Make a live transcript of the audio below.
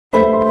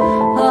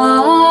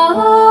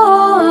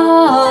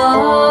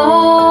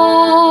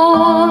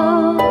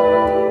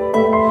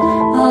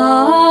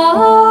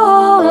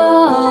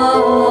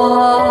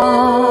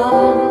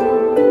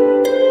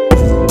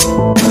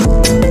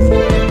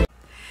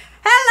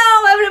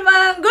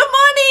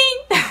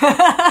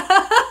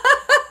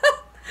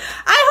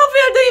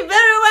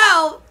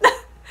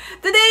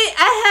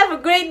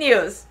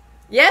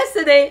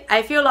yesterday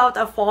I filled out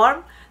a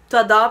form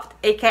to adopt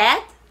a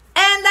cat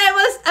and I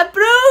was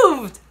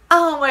approved.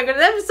 Oh my god,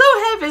 I'm so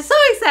happy, so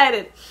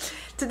excited.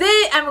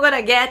 Today I'm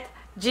gonna get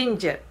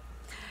Ginger.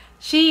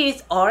 She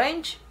is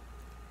orange,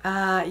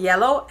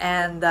 yellow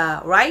and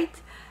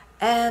white,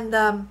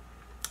 and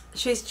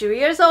she's 2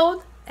 years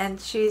old and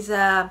she's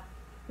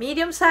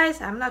medium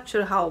size. I'm not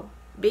sure how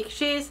big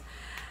she is,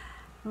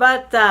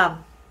 but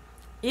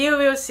you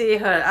will see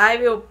her. I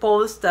will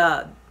post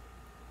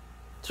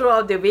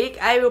throughout the week.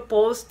 I will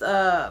post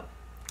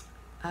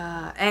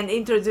and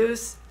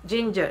introduce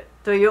Ginger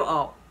to you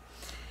all.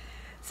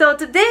 So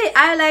today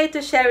I like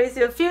to share with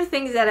you a few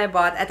things that I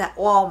bought at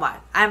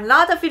Walmart. I'm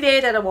not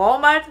affiliated at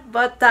Walmart,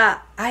 but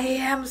I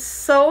am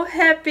so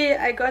happy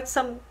I got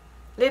some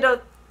little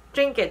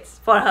trinkets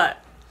for her.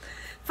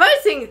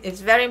 First thing,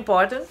 it's very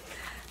important.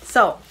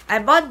 So I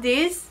bought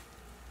this.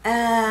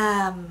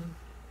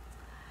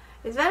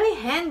 It's very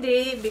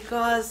handy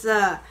because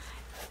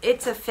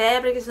it's a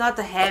fabric, it's not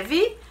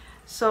heavy,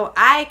 so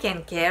I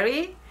can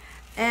carry,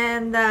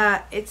 and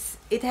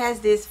it has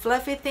this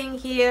fluffy thing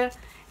here,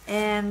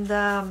 and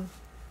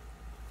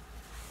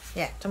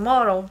yeah,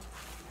 tomorrow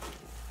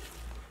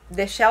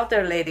the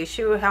shelter lady,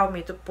 she will help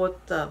me to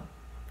put to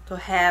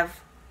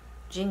have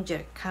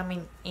Ginger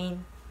coming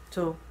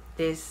into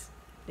this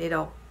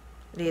little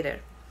litter.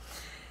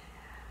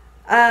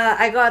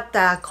 I got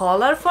a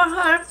collar for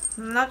her.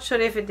 I'm not sure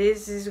if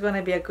this is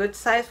gonna be a good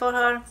size for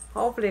her.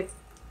 Hopefully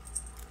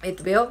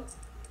it will.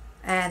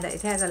 And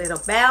it has a little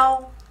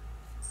bell.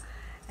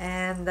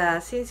 And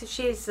since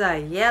she's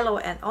yellow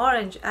and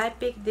orange, I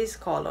picked this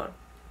color.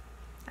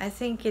 I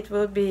think it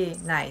will be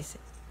nice.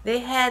 They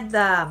had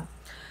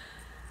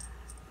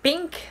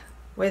pink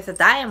with a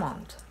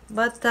diamond,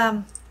 but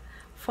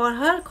for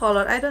her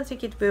color, I don't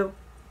think it will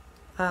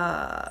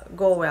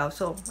go well.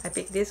 So I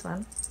picked this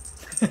one.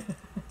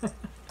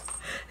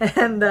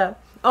 And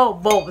oh,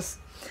 bows.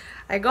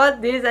 I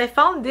got this. I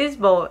found this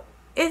bow.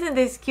 Isn't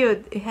this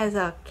cute? It has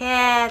a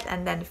cat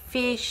and then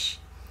fish.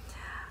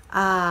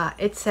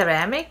 It's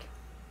ceramic,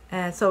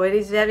 so it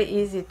is very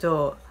easy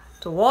to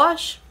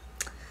wash.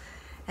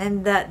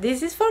 And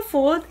this is for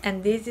food,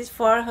 and this is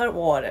for her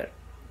water.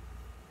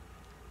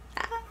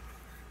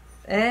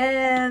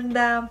 And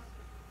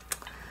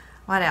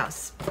what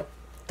else?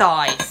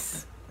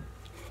 Toys.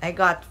 I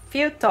got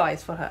few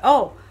toys for her.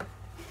 Oh,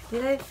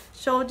 did I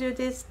show you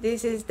this?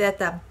 This is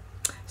that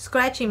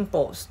scratching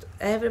post.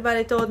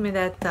 Everybody told me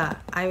that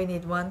I will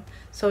need one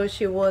so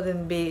she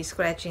wouldn't be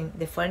scratching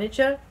the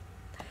furniture.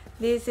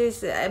 This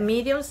is a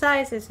medium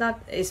size. It's not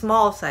a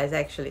small size,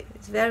 actually.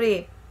 It's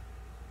very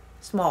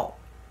small,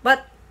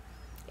 but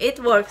it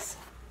works.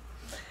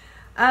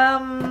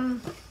 I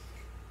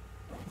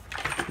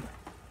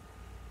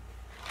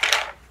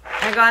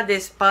got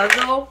this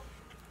puzzle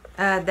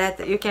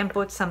that you can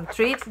put some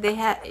treats.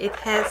 It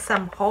has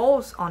some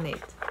holes on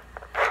it,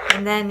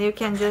 and then you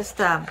can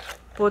just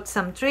put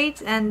some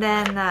treats and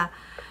then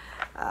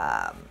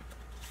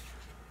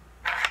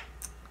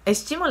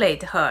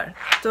stimulate her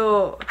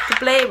to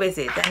play with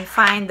it and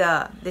find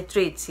the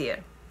treats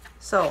here.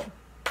 So,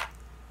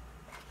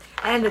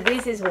 and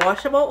this is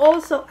washable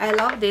also. I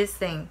love this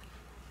thing.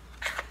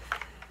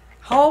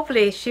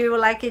 Hopefully she will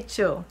like it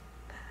too.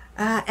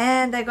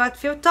 And I got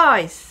few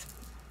toys.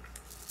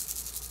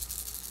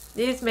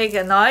 This make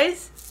a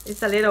noise.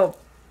 It's a little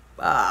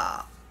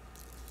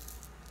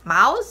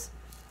mouse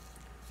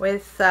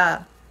with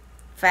a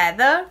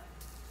feather,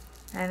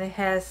 and it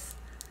has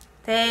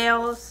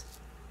tails.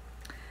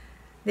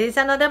 This is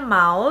another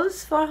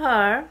mouse for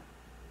her,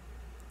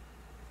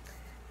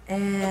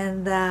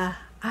 and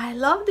I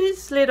love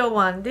this little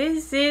one.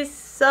 This is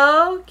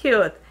so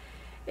cute.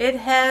 It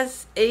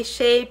has a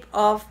shape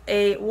of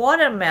a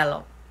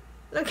watermelon.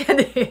 Look at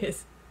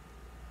this.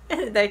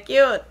 Isn't that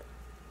cute?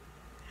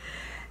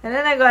 And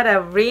then I got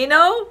a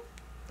rhino.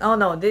 Oh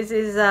no, this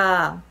is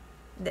the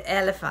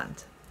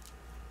elephant.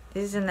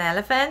 This is an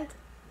elephant.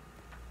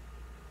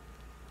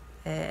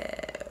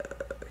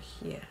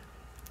 Here,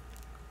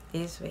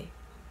 this way.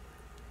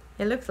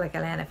 It looks like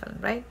an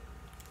elephant, right?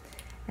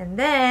 And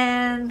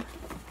then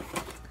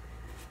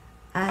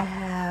I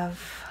have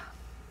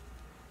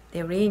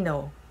the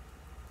rhino.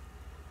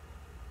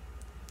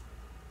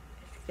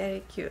 It's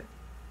very cute.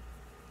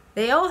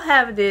 They all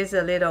have these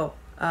little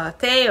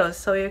tails,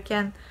 so you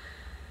can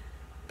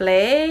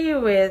play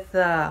with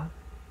her,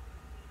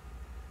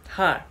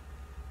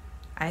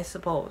 I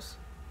suppose.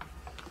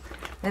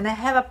 Then I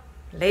have a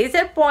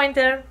laser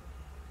pointer.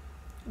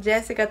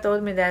 Jessica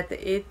told me that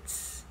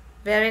it's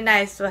very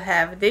nice to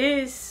have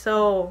this,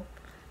 so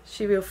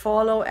she will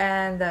follow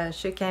and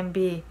she can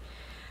be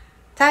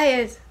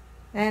tired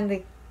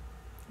and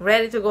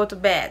ready to go to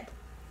bed.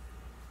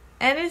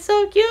 And it's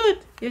so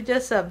cute. You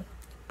just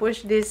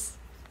push this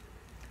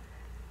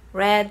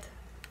red,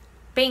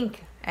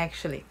 pink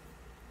actually,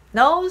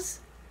 nose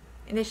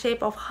in the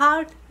shape of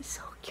heart. It's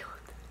so cute.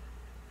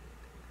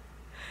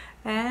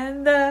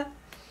 And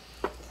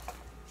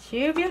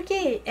she'll be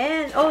okay.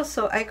 And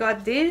also I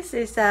got this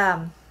is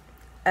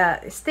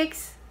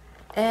sticks,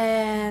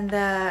 and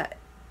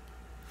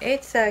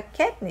It's a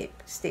catnip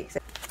sticks.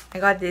 I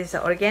got this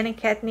organic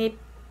catnip,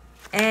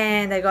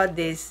 and I got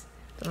this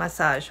to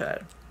massage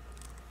her.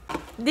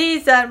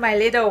 These are my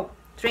little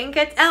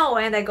trinkets. Oh,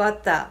 and I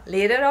got the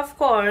litter, of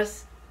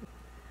course.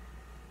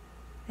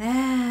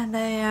 And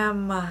I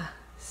am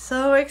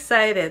so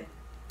excited.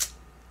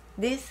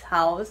 This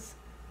house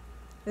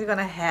is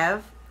gonna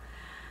have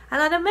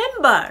another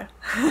member.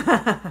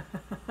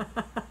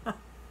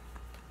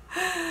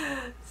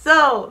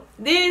 So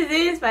this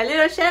is my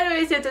little channel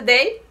with you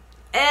today,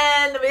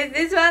 and with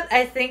this one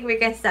I think we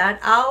can start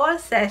our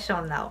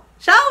session now,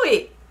 shall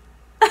we?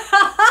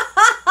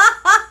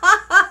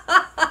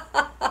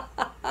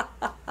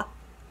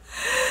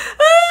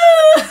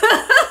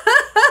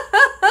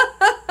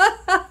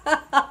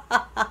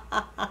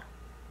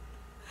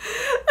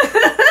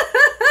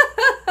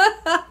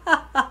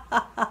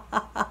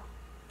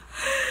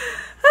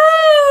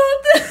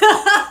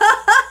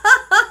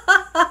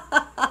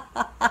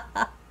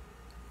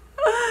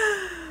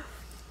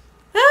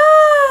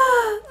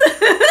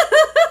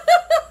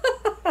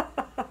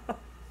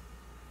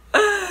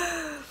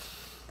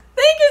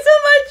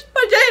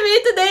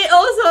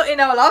 In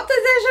our laughter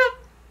session,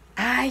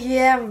 I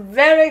am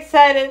very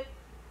excited.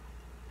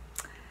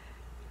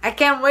 I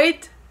can't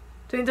wait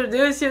to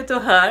introduce you to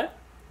her,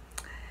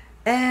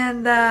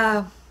 and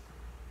I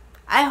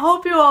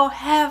hope you all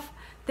have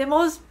the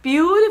most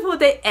beautiful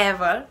day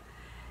ever,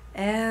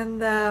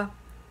 and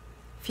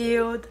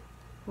filled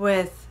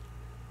with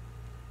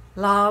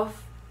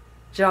love,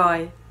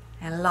 joy,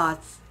 and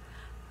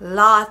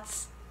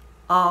lots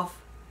of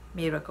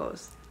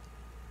miracles.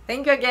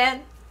 Thank you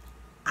again.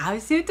 I'll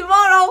see you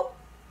tomorrow.